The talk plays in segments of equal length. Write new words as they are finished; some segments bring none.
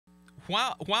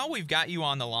while we've got you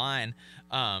on the line,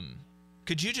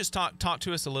 could you just talk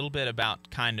to us a little bit about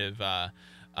kind of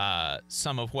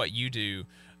some of what you do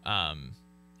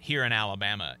here in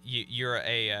Alabama?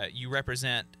 You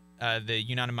represent the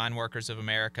United Mine Workers of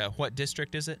America. What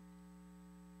district is it?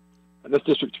 That's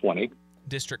District 20.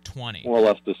 District 20. More or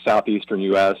less the southeastern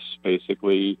U.S.,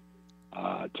 basically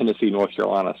Tennessee, North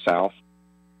Carolina, south,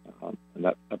 and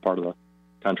that part of the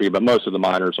country. But most of the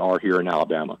miners are here in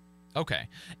Alabama. Okay.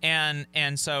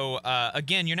 And so,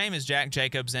 again, your name is Jack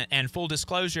Jacobs, and full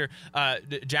disclosure,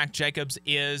 Jack Jacobs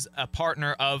is a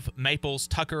partner of Maples,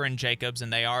 Tucker & Jacobs,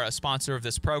 and they are a sponsor of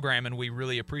this program, and we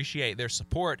really appreciate their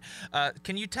support.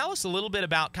 Can you tell us a little bit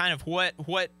about kind of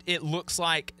what it looks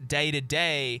like day to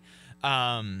day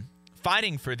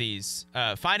fighting for these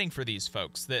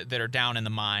folks that are down in the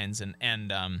mines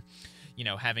and you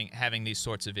know, having these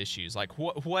sorts of issues? Like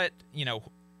what you know,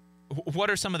 what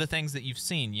are some of the things that you've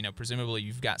seen? You know, presumably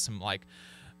you've got some, like,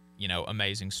 you know,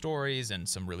 amazing stories and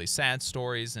some really sad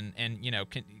stories, and you know,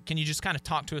 can you just kind of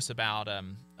talk to us about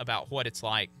what it's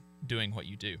like doing what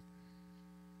you do?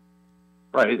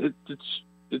 Right.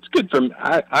 It's good for me.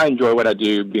 I enjoy what I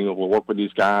do, being able to work with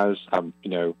these guys. I'm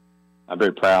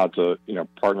very proud to, you know,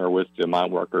 partner with the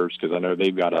mine workers, because I know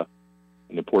they've got an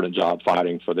important job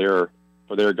fighting for their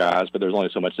guys, but there's only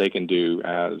so much they can do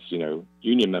as, you know,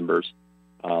 union members.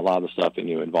 A lot of the stuff that,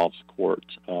 you know, involves the court,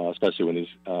 especially when these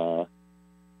men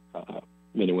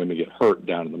and women get hurt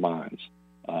down in the mines.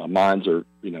 Mines are,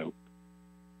 you know,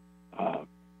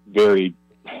 very,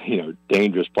 you know,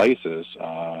 dangerous places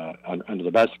under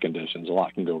the best conditions. A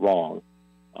lot can go wrong,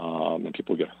 and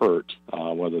people get hurt,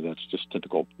 whether that's just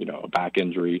typical, you know, a back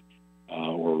injury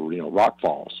or, you know, rock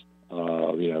falls.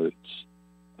 You know, it's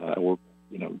or,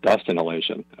 you know, dust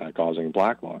inhalation causing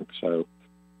black lung. So,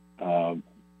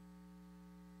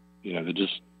 you know, there's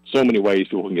just so many ways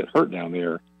people can get hurt down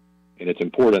there, and it's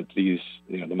important these,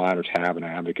 you know, the miners have an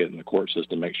advocate in the court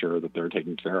system, make sure that they're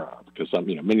taken care of, because some,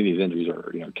 you know, many of these injuries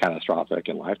are, you know, catastrophic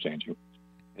and life-changing,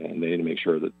 and they need to make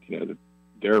sure that, you know, that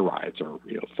their rights are,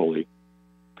 you know, fully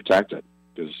protected,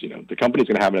 because, you know, the company's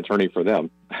going to have an attorney for them,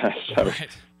 so right.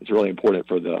 It's really important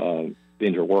for the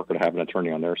injured worker to have an attorney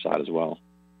on their side as well.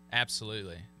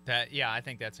 Absolutely. Yeah, I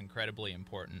think that's incredibly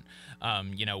important.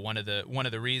 You know, one of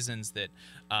the reasons that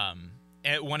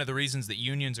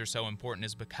unions are so important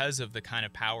is because of the kind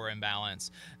of power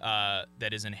imbalance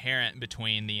that is inherent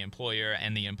between the employer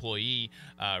and the employee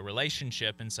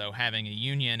relationship, and so having a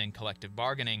union and collective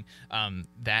bargaining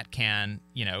that can,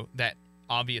 you know, that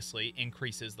obviously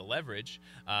increases the leverage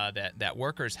that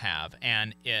workers have,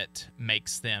 and it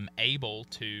makes them able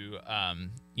to,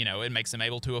 you know, it makes them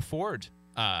able to afford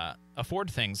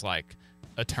things like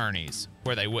attorneys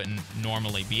where they wouldn't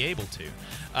normally be able to.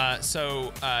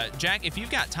 So, Jack, if you've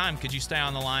got time, could you stay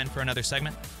on the line for another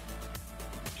segment?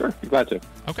 Sure, be glad to.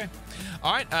 Okay.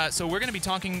 All right, so we're going to be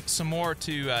talking some more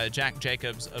to Jack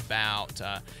Jacobs about,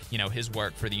 you know, his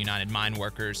work for the United Mine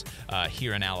Workers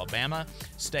here in Alabama.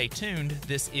 Stay tuned.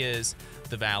 This is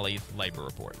the Valley Labor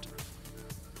Report.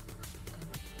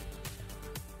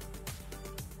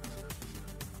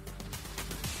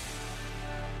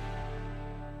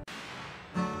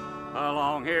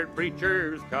 Long-haired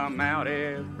preachers come out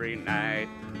every night.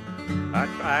 I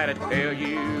try to tell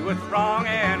you what's wrong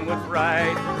and what's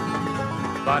right,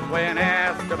 but when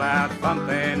asked about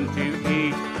something to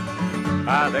eat,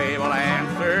 they will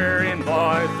answer in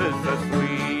voices so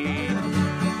sweet.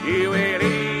 You will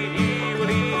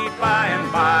eat by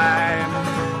and by,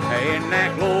 in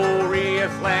that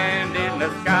glorious land in the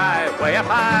sky, way up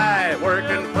high, work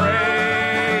and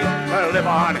pray, live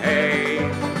on hay.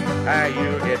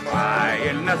 You get by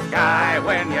in the sky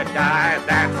when you die,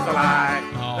 that's a lie.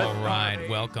 All right,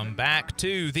 welcome back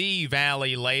to the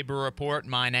Valley Labor Report.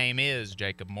 My name is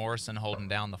Jacob Morrison, holding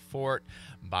down the fort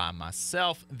by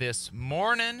myself this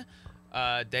morning.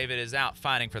 David is out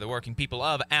fighting for the working people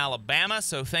of Alabama,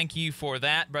 so thank you for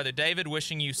that, Brother David.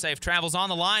 Wishing you safe travels. On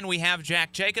the line, we have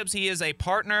Jack Jacobs. He is a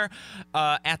partner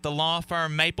at the law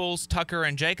firm Maples, Tucker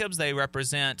 & Jacobs. They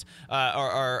represent,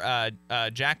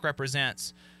 Jack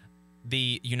represents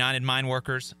the United Mine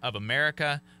Workers of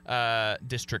America,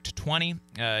 District 20,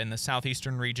 in the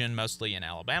southeastern region, mostly in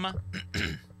Alabama.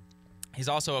 He's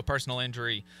also a personal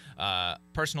injury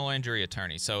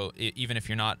attorney. So even if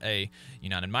you're not a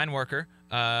United Mine Worker,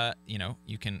 you know,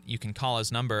 you can call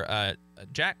his number.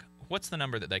 Jack, what's the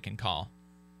number that they can call?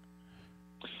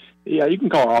 Yeah, you can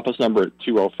call our office number at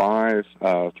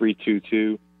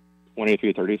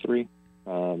 205-322-2333.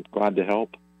 Glad to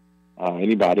help.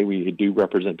 Anybody. We do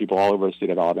represent people all over the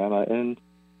state of Alabama, and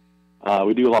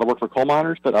we do a lot of work for coal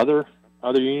miners, but other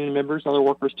union members, other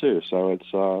workers too. So it's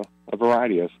a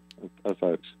variety of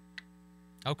folks.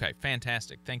 Okay,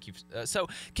 fantastic. Thank you. So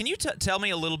can you tell me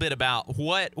a little bit about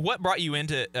what brought you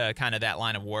into kind of that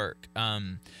line of work?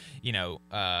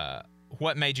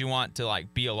 What made you want to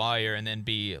like be a lawyer and then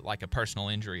be like a personal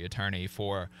injury attorney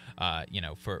for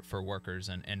for workers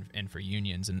and for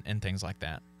unions and things like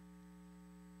that?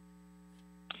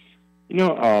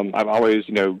 I've always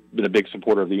been a big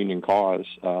supporter of the union cause.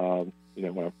 When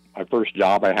my first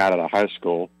job I had at a high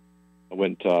school, I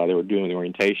went. They were doing the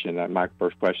orientation, and my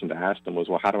first question to ask them was,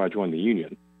 "Well, how do I join the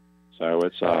union?" So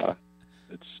it's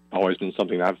always been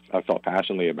something I've felt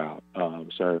passionately about.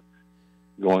 So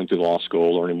going through law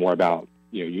school, learning more about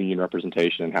union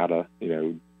representation and how to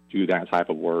do that type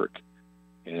of work,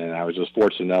 and I was just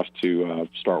fortunate enough to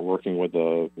start working with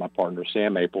my partner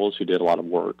Sam Maples, who did a lot of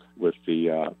work with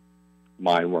the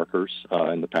mine workers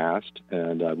in the past,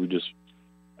 and we just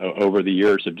over the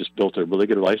years have just built a really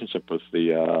good relationship with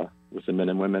the men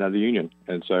and women of the union,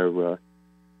 and so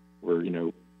we're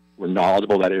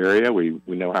knowledgeable of that area. We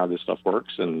know how this stuff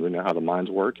works, and we know how the mines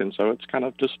work, and so it's kind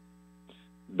of just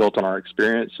built on our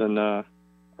experience and our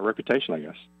reputation, I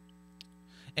guess.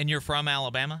 And you're from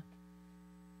Alabama?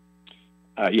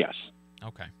 Yes.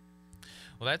 Okay.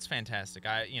 Well, that's fantastic.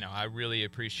 I really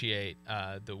appreciate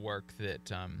the work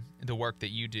that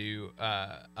you do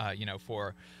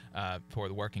for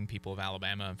the working people of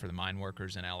Alabama and for the mine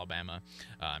workers in Alabama.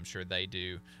 I'm sure they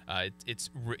do. It's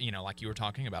like you were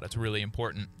talking about. It's really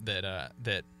important that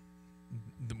the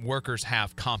workers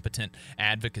have competent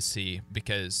advocacy,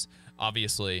 because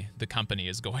obviously the company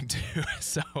is going to.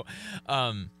 So.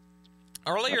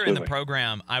 Earlier in the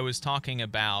program, I was talking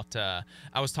about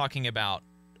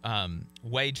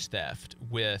wage theft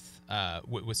with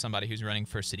somebody who's running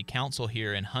for city council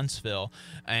here in Huntsville,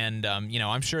 and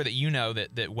I'm sure that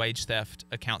that wage theft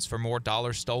accounts for more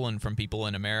dollars stolen from people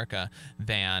in America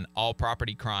than all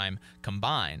property crime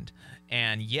combined,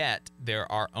 and yet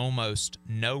there are almost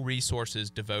no resources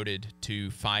devoted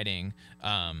to fighting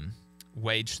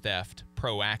wage theft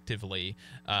proactively.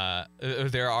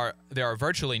 There are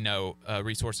virtually no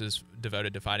resources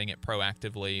devoted to fighting it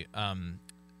proactively,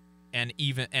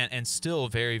 and still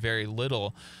very, very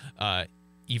little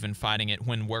even fighting it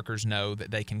when workers know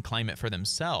that they can claim it for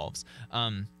themselves.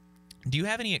 Do you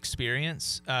have any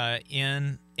experience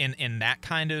in that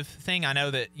kind of thing? I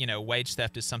know that wage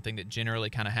theft is something that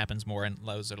generally kind of happens more in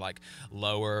those are like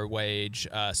lower wage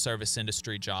service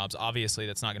industry jobs. Obviously,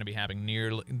 that's not going to be happening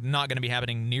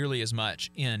nearly as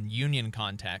much in union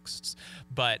contexts.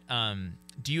 But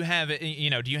do you have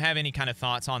any kind of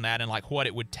thoughts on that, and like what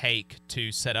it would take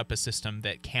to set up a system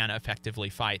that can effectively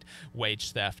fight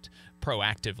wage theft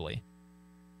proactively?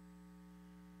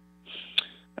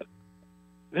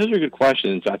 Those are good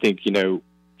questions. I think,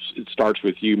 it starts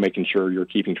with you making sure you're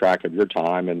keeping track of your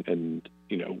time and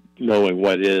knowing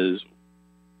what it is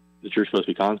that you're supposed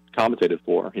to be compensated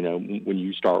for. When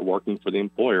you start working for the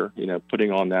employer,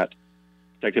 putting on that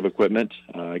protective equipment,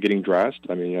 getting dressed,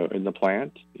 in the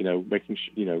plant, making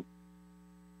sure,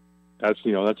 that's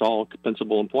all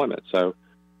compensable employment. So,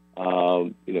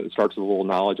 it starts with a little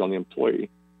knowledge on the employee,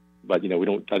 but,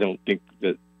 I don't think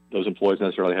that those employees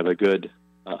necessarily have a good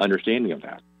understanding of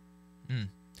that.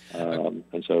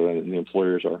 And so the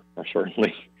employers are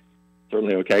certainly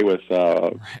okay with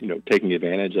taking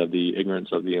advantage of the ignorance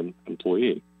of the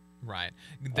employee. Right.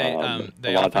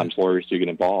 A lot of times lawyers do get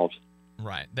involved.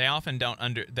 Right. They often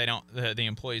the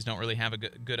employees don't really have a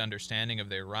good understanding of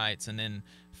their rights, and then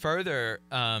further,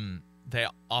 they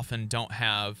often don't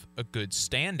have a good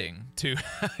standing to,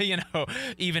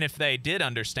 even if they did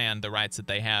understand the rights that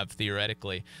they have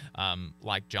theoretically.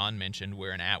 Like John mentioned,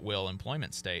 we're an at-will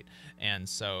employment state, and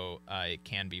so it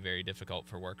can be very difficult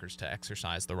for workers to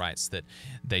exercise the rights that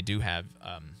they do have,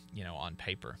 on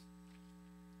paper.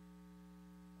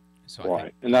 So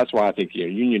right, and that's why I think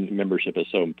union membership is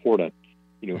so important.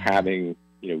 Having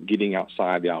getting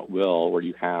outside the at-will where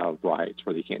you have rights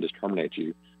where they can't just terminate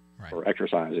you. Right. Or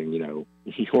exercising, your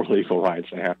legal rights.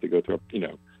 They have to go through,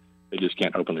 they just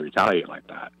can't openly retaliate like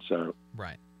that. So,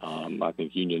 right. I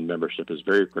think union membership is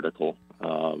very critical.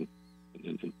 And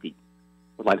we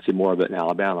would like to see more of it in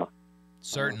Alabama.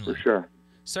 Certainly. For sure.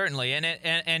 Certainly. And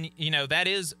that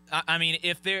is,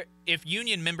 if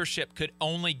union membership could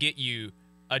only get you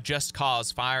a just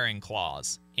cause firing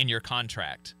clause in your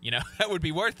contract, that would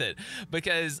be worth it,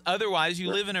 because otherwise you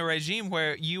live in a regime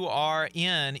where you are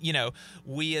in,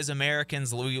 we as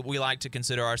Americans, we like to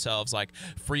consider ourselves like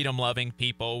freedom-loving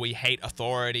people. We hate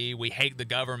authority. We hate the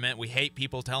government. We hate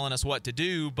people telling us what to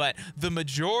do. But the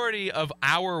majority of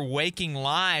our waking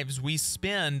lives we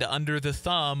spend under the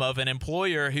thumb of an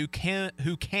employer who can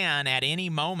at any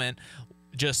moment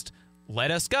just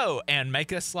let us go and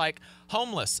make us like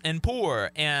homeless and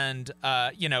poor and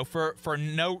for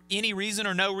any reason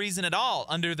or no reason at all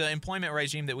under the employment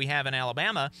regime that we have in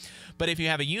Alabama. But if you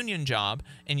have a union job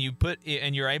and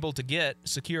you're able to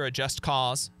secure a just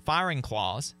cause firing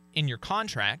clause in your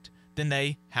contract, then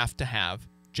they have to have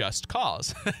just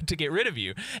cause to get rid of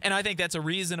you. And I think that's a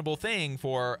reasonable thing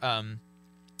for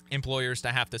employers to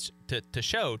have to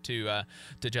show to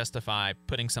justify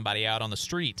putting somebody out on the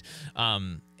street,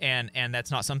 and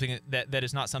that's not something that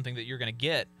is not something that you're going to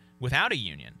get without a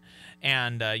union.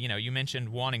 And you mentioned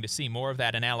wanting to see more of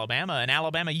that in Alabama, and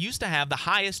Alabama used to have the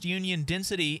highest union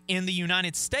density in the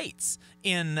United States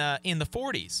in the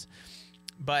 40s,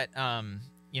 but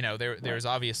there's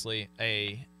obviously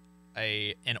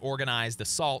an organized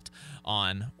assault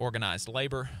on organized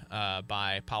labor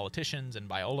by politicians and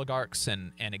by oligarchs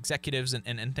and executives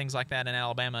and things like that in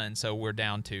Alabama. And so we're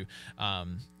down to,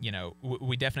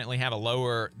 we definitely have a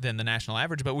lower than the national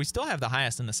average, but we still have the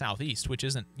highest in the Southeast, which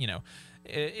isn't,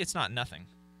 it's not nothing.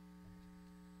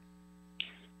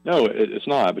 No, it's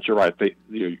not, but you're right.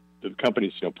 The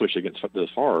companies push against this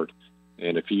hard.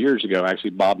 And a few years ago,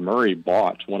 actually, Bob Murray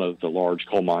bought one of the large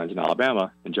coal mines in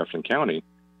Alabama in Jefferson County.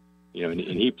 And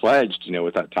he pledged,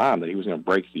 at that time that he was going to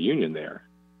break the union there.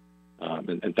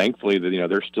 And thankfully,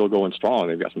 they're still going strong.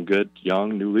 They've got some good,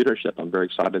 young, new leadership. I'm very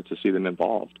excited to see them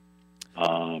involved.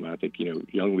 I think,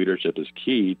 young leadership is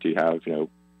key to have,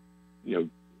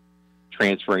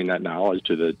 transferring that knowledge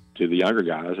to the younger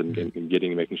guys and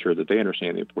making sure that they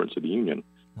understand the importance of the union.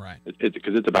 Right.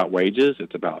 Because it's about wages.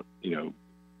 It's about,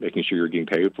 making sure you're getting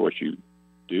paid for what you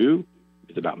do.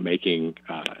 It's about making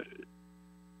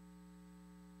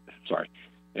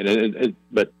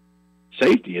but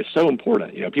safety is so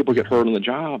important. People get hurt on the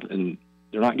job and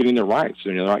they're not getting their rights.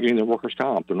 They're not getting their workers'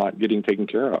 comp. They're not getting taken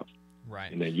care of.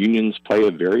 Right. And the unions play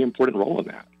a very important role in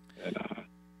that. And,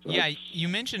 you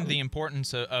mentioned the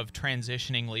importance of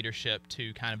transitioning leadership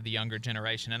to kind of the younger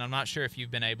generation, and I'm not sure if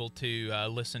you've been able to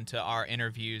listen to our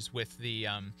interviews with the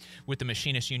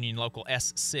Machinist Union Local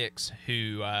S6,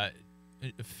 who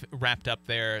wrapped up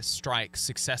their strike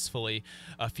successfully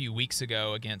a few weeks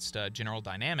ago against General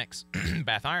Dynamics,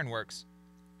 Bath Iron Works.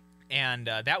 And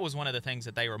that was one of the things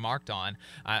that they remarked on.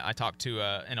 I talked to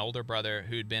an older brother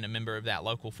who'd been a member of that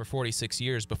local for 46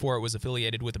 years before it was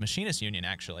affiliated with the Machinist Union,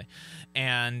 actually.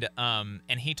 And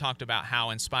he talked about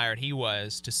how inspired he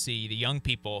was to see the young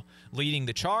people leading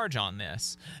the charge on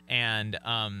this. And,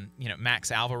 Max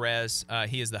Alvarez,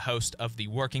 he is the host of the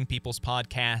Working People's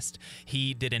Podcast.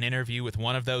 He did an interview with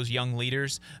one of those young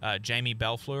leaders, Jamie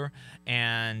Belfleur.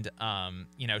 And,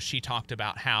 she talked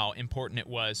about how important it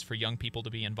was for young people to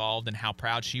be involved and how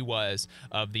proud she was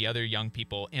of the other young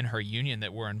people in her union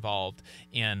that were involved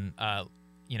in,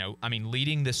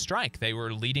 leading this strike. They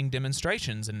were leading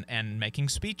demonstrations and making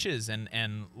speeches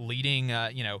and leading,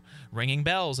 ringing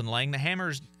bells and laying the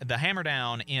hammer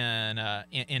down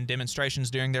in demonstrations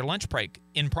during their lunch break,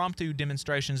 impromptu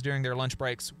demonstrations during their lunch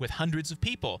breaks with hundreds of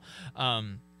people.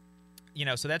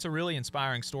 So that's a really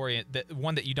inspiring story,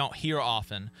 one that you don't hear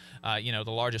often. The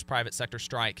largest private sector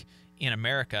strike in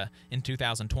America in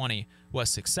 2020 was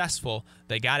successful.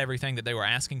 They got everything that they were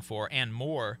asking for and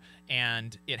more,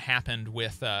 and it happened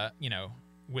with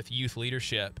with youth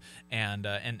leadership, and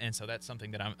so that's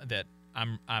something that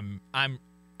I'm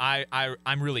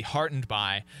really heartened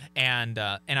by, and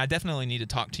I definitely need to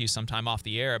talk to you sometime off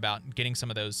the air about getting some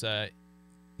of those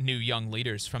new young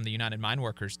leaders from the United Mine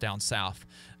Workers down south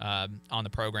on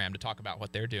the program to talk about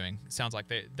what they're doing. It sounds like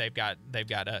they've got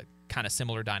a kind of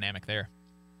similar dynamic there.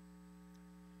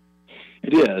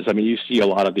 It is. I mean, you see a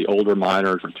lot of the older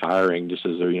miners retiring just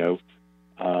as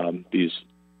these,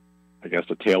 I guess,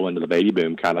 the tail end of the baby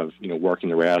boom kind of, working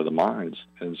their way out of the mines.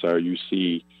 And so you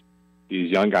see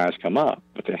these young guys come up,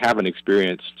 but they haven't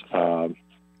experienced, a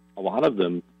lot of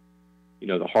them,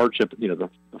 the hardship, the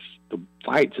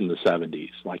fights in the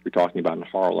 70s, like you're talking about in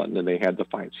Harlan, and then they had the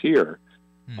fights here.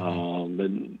 Mm-hmm.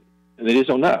 And they just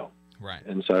don't know. Right.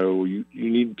 And so you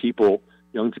need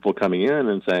young people coming in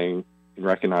and saying, and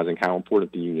recognizing how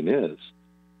important the union is.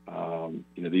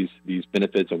 These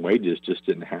benefits and wages just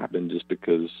didn't happen just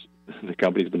because the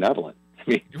company's benevolent. I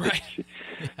mean, right.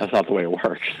 That's not the way it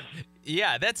works.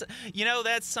 Yeah, that's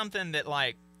something that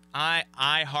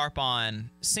I harp on,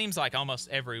 seems like almost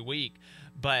every week,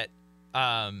 but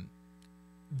the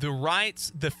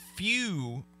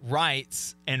few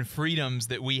rights and freedoms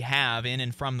that we have in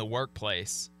and from the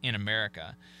workplace in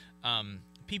America,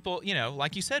 people,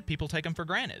 like you said, people take them for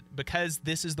granted because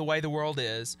this is the way the world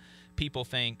is. People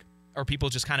think, or people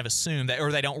just kind of assume that,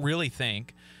 or they don't really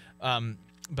think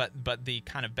but the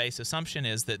kind of base assumption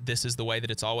is that this is the way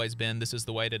that it's always been, this is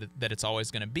the way that it's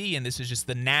always going to be, and this is just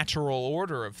the natural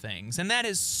order of things. And that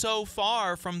is so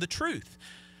far from the truth.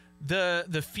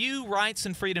 The few rights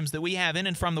and freedoms that we have in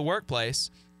and from the workplace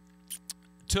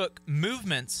took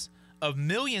movements of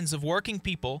millions of working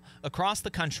people across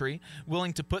the country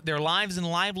willing to put their lives and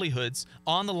livelihoods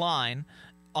on the line,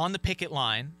 on the picket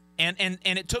line, and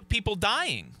it took people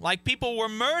dying. Like, people were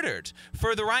murdered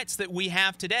for the rights that we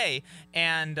have today.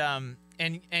 And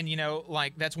you know,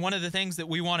 like, that's one of the things that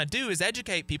we want to do, is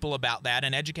educate people about that,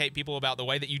 and educate people about the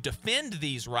way that you defend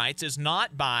these rights is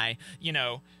not by, you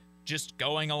know, just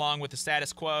going along with the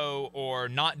status quo or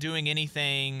not doing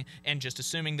anything and just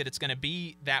assuming that it's going to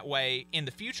be that way in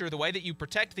the future. The way that you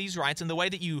protect these rights and the way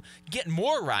that you get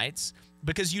more rights,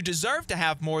 because you deserve to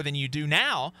have more than you do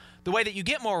now, the way that you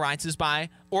get more rights is by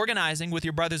organizing with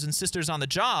your brothers and sisters on the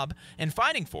job and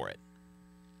fighting for it.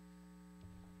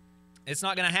 It's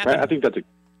not going to happen. I think that's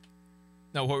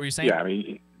No, what were you saying? Yeah, I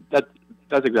mean,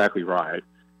 that's exactly right.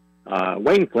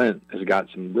 Wayne Flint has got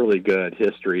some really good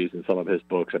histories in some of his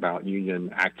books about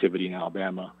union activity in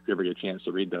Alabama, if you ever get a chance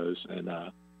to read those, and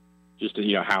just to,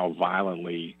 you know, how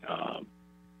violently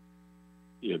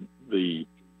you know, the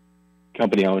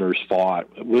company owners fought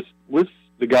with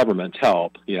the government's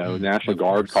help. You know, National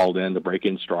Guard called in to break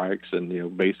in strikes, and, you know,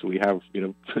 basically have, you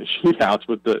know, shootouts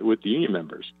with the union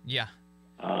members. Yeah.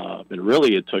 And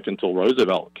really, it took until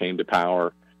Roosevelt came to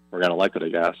power, or got elected, I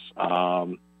guess,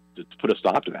 to put a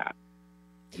stop to that.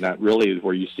 And that really is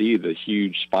where you see the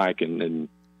huge spike in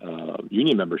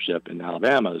union membership in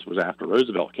Alabama, was after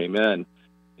Roosevelt came in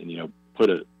and, you know, put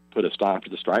a stop to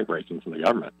the strike breaking from the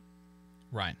government.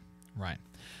 Right.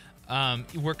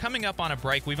 We're coming up on a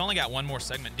break. We've only got one more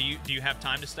segment. Do you have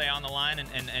time to stay on the line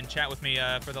and chat with me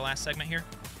for the last segment here?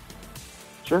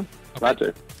 Sure. Okay. Glad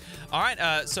to. All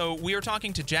right, so we are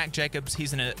talking to Jack Jacobs.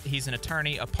 He's an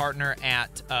attorney, a partner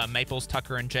at Maples,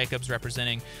 Tucker & Jacobs,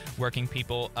 representing working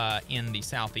people in the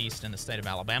Southeast in the state of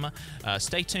Alabama.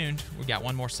 Stay tuned. We've got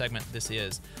one more segment. This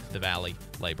is the Valley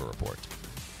Labor Report.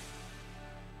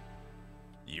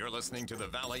 You're listening to the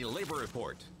Valley Labor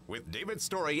Report with David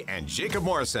Story and Jacob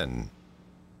Morrison.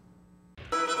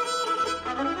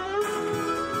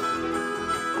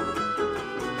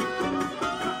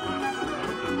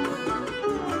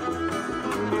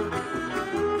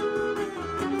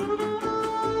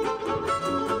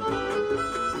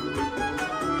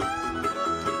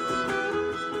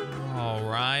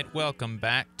 Welcome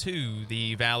back to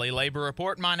the Valley Labor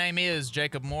Report. My name is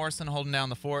Jacob Morrison, holding down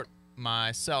the fort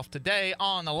myself. Today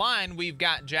on the line, we've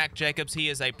got Jack Jacobs. He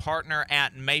is a partner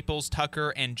at Maples,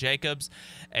 Tucker & Jacobs,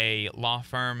 a law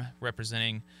firm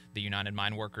representing the United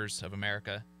Mine Workers of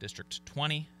America, District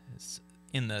 20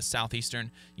 in the southeastern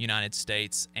United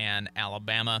States and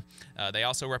Alabama. They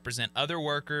also represent other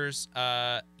workers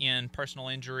in personal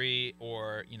injury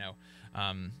or, you know,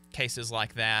 cases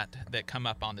like that come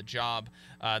up on the job.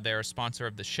 They're a sponsor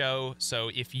of the show.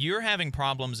 So if you're having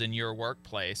problems in your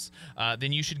workplace,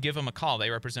 then you should give them a call. They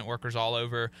represent workers all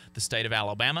over the state of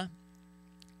Alabama.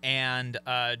 And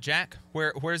Jack,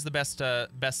 where's the best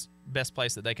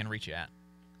place that they can reach you at?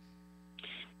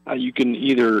 You can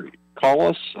either call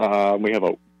us. We have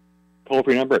a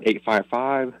toll-free number at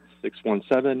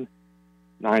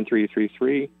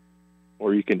 855-617-9333,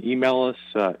 or you can email us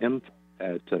at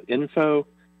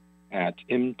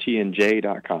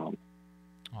info@mtnj.com.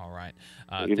 All right.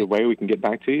 Either way, we can get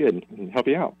back to you and help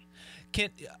you out.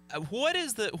 What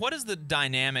is the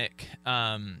dynamic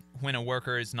when a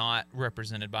worker is not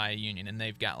represented by a union and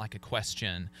they've got like a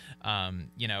question?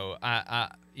 You know,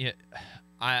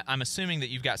 I'm assuming that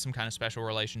you've got some kind of special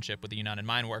relationship with the United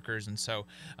Mine Workers, and so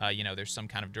you know, there's some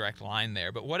kind of direct line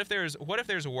there. But what if there's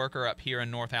a worker up here in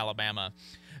North Alabama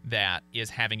that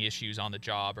is having issues on the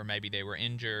job, or maybe they were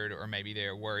injured, or maybe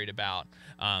they're worried about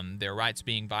their rights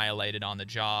being violated on the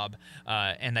job,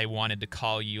 and they wanted to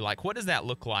call you? Like, what does that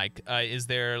look like? Is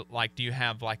there, like, do you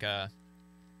have like a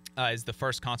is the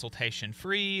first consultation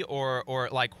free, or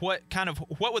like what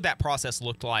would that process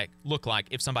look like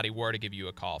if somebody were to give you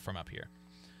a call from up here?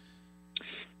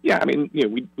 Yeah, I mean, you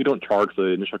know, we don't charge for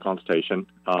the initial consultation,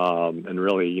 and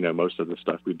really, you know, most of the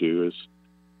stuff we do is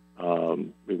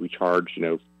we charge, you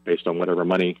know, based on whatever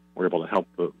money we're able to help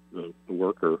the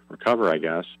worker recover, I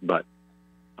guess. But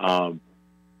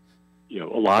you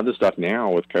know, a lot of the stuff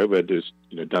now with COVID is,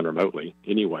 you know, done remotely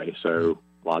anyway. So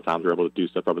a lot of times we're able to do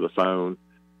stuff over the phone,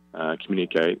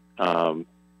 communicate.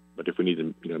 But if we need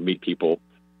to, you know, meet people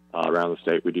around the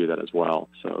state, we do that as well.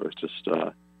 So it's just,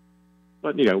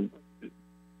 but you know,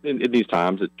 in these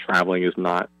times, traveling is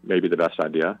not maybe the best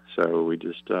idea. So we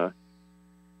just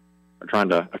are trying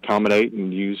to accommodate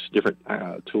and use different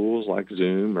tools like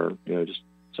Zoom or just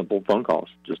simple phone calls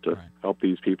just to help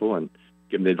these people and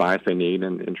give them the advice they need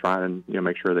and try and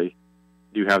make sure they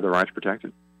do have their rights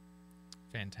protected.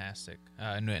 Fantastic,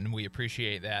 and we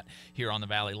appreciate that here on the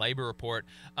Valley Labor Report.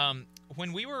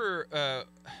 When we were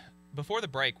before the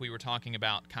break, we were talking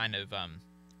about kind of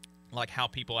like how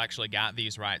people actually got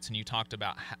these rights, and you talked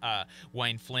about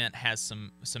Wayne Flint has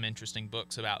some interesting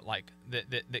books about like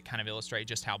that kind of illustrate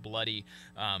just how bloody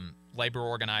labor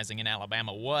organizing in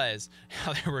Alabama was,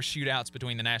 how there were shootouts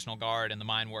between the National Guard and the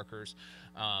mine workers,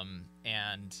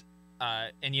 and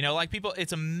like people,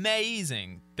 it's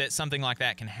amazing that something like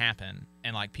that can happen,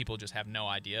 and like people just have no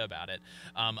idea about it.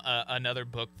 Another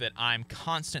book that I'm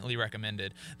constantly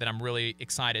recommended, that I'm really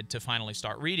excited to finally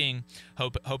start reading,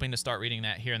 hoping to start reading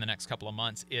that here in the next couple of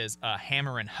months, is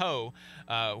Hammer and Hoe,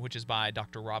 which is by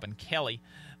Dr. Robin Kelly,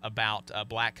 about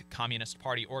black Communist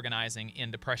Party organizing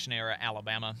in Depression-era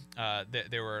Alabama.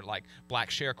 There were like black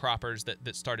sharecroppers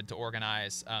that started to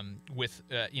organize with,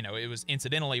 it was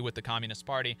incidentally with the Communist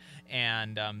Party,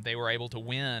 and they were able to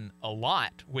win a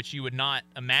lot, which you would not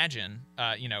imagine,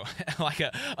 like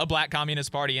a black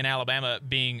Communist Party in Alabama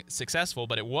being successful,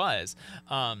 but it was.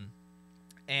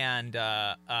 And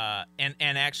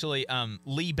actually,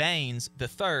 Lee Baines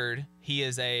III, he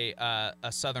is a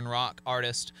Southern rock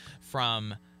artist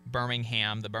from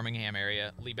Birmingham, the Birmingham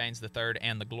area. Lee Baines III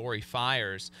and the Glory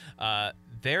Fires.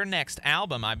 Their next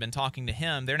album, I've been talking to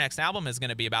him, their next album is going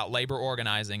to be about labor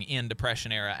organizing in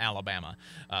Depression-era Alabama.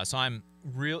 So I'm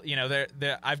real,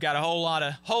 I've got a whole lot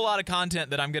of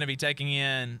content that I'm going to be taking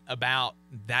in about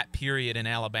that period in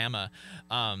Alabama.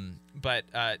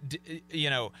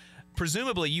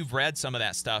 Presumably you've read some of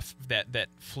that stuff that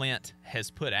Flint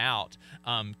has put out.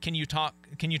 Can you talk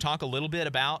a little bit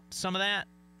about some of that?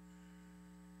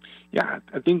 Yeah,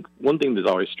 I think one thing that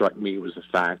always struck me was the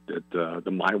fact that the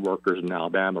mine workers in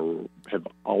Alabama have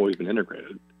always been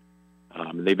integrated.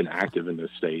 They've been active in this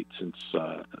state since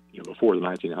before the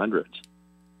 1900s,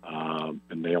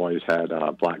 and they always had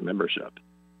black membership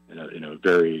in a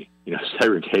very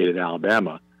segregated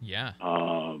Alabama. Yeah.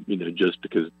 Just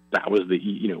because that was the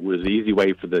easy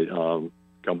way for the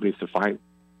companies to fight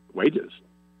wages.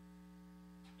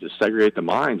 Just segregate the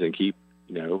mines and keep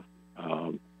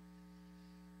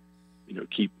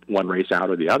keep one race out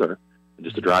or the other,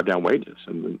 just to drive down wages,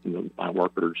 and the mine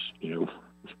workers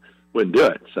wouldn't do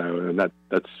it. So and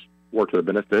that's worked to their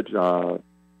benefit,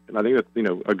 and I think that's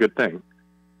a good thing.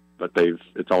 But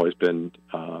it's always been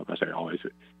I say always,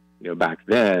 back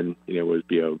then it would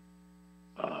be a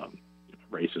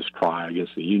racist cry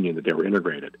against the union that they were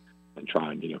integrated, and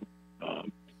try and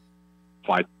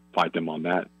fight them on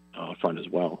that front as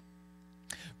well.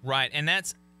 Right, and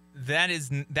that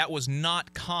was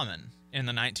not common in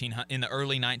the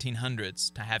early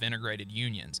 1900s to have integrated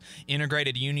unions.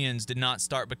 Integrated unions did not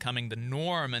start becoming the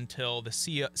norm until the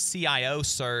CIO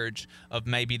surge of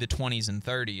maybe the 20s and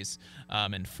 30s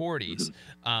and 40s.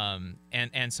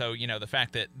 And so, the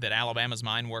fact that Alabama's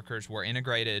mine workers were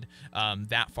integrated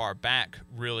that far back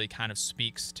really kind of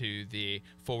speaks to the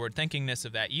forward-thinkingness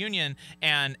of that union.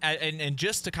 And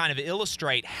just to kind of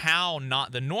illustrate how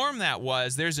not the norm that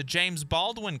was, there's a James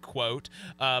Baldwin quote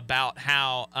about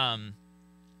how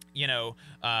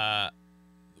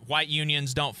white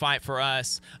unions don't fight for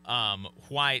us.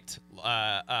 White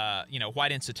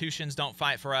institutions don't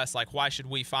fight for us. Like, why should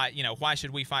we fight? Why should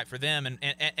we fight for them?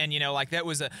 And like that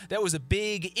was a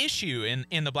big issue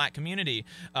in the black community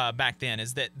back then,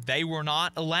 is that they were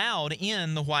not allowed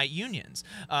in the white unions.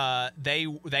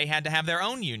 They had to have their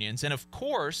own unions. And of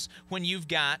course, when you've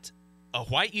got a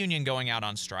white union going out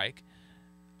on strike,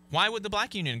 why would the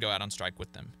black union go out on strike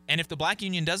with them? And if the black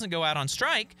union doesn't go out on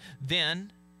strike,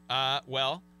 then,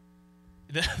 the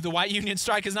white union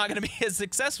strike is not going to be as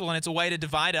successful, and it's a way to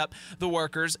divide up the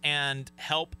workers and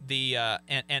help the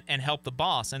and help the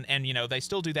boss. And they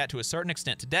still do that to a certain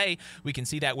extent today. We can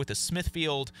see that with the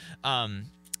Smithfield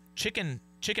chicken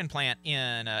plant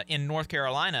in North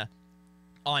Carolina.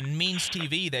 On Means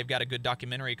TV, they've got a good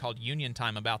documentary called Union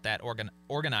Time about that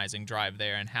organizing drive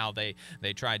there, and how they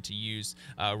tried to use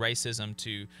racism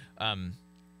to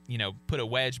put a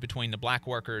wedge between the black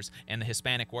workers and the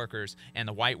Hispanic workers and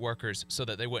the white workers so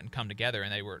that they wouldn't come together.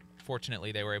 And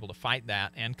fortunately they were able to fight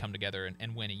that and come together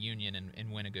and win a union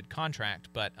and win a good contract.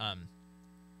 But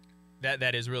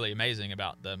that is really amazing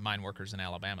about the mine workers in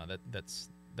Alabama. That's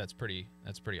pretty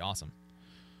awesome.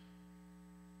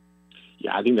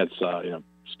 Yeah, I think that's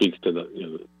speaks to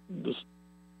the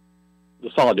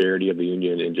solidarity of the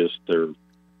union and just their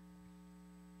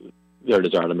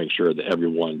desire to make sure that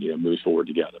everyone moves forward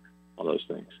together on those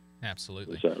things.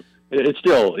 Absolutely. So it's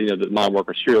still, the mine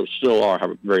workers still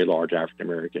have a very large African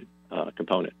American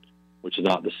component, which is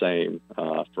not the same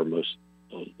for most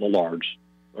the large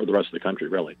or the rest of the country,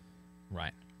 really.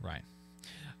 Right.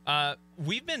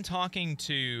 We've been talking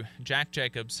to Jack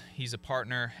Jacobs. He's a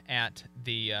partner at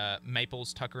the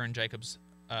Maples, Tucker and Jacobs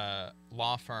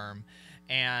law firm,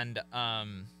 and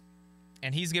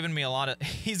he's given me a lot of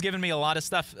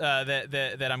stuff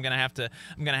that I'm gonna have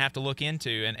to look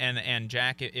into. And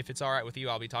Jack, if it's all right with you,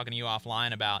 I'll be talking to you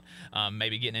offline about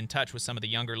maybe getting in touch with some of the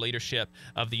younger leadership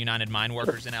of the United Mine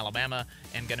Workers in Alabama,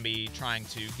 and going to be trying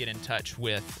to get in touch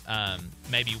with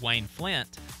maybe Wayne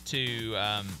Flint to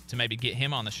maybe get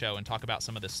him on the show and talk about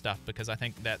some of this stuff, because I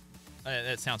think that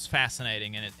sounds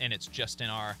fascinating, and it's just in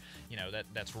our,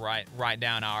 that's right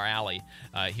down our alley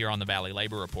here on the Valley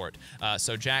Labor Report.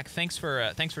 So Jack, thanks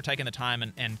for taking the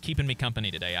time and keeping me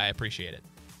company today. I appreciate it.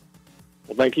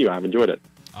 Well, thank you. I've enjoyed it.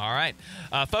 All right,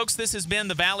 folks, this has been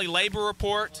the Valley Labor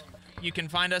Report. You can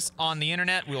find us on the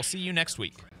internet. We'll see you next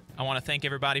week. I want to thank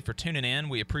everybody for tuning in.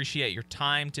 We appreciate your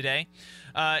time today.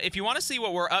 If you want to see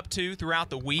what we're up to throughout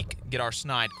the week, get our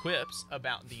snide quips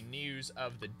about the news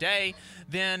of the day,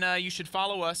 then you should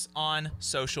follow us on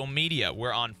social media.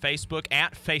 We're on Facebook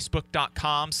at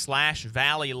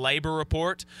facebook.com/Valley Labor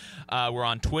Report. We're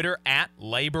on Twitter at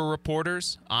Labor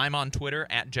Reporters. I'm on Twitter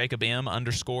at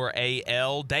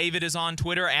JacobM_AL. David is on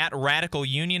Twitter at Radical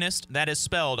Unionist. That is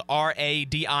spelled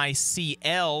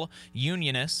RADICL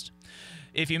Unionist.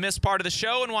 If you missed part of the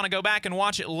show and want to go back and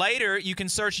watch it later, you can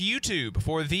search YouTube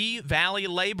for the Valley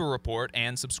Labor Report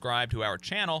and subscribe to our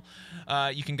channel.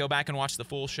 You can go back and watch the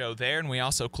full show there, and we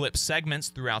also clip segments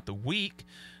throughout the week.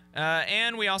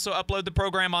 And we also upload the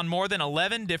program on more than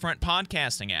 11 different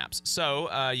podcasting apps.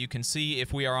 So you can see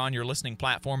if we are on your listening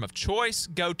platform of choice.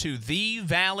 Go to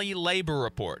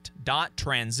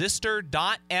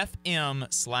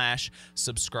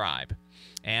thevalleylaborreport.transistor.fm/subscribe.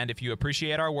 And if you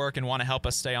appreciate our work and want to help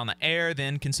us stay on the air,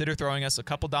 then consider throwing us a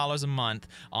couple dollars a month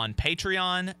on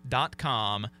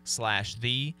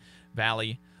patreon.com/the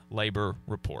Valley Labor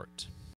Report.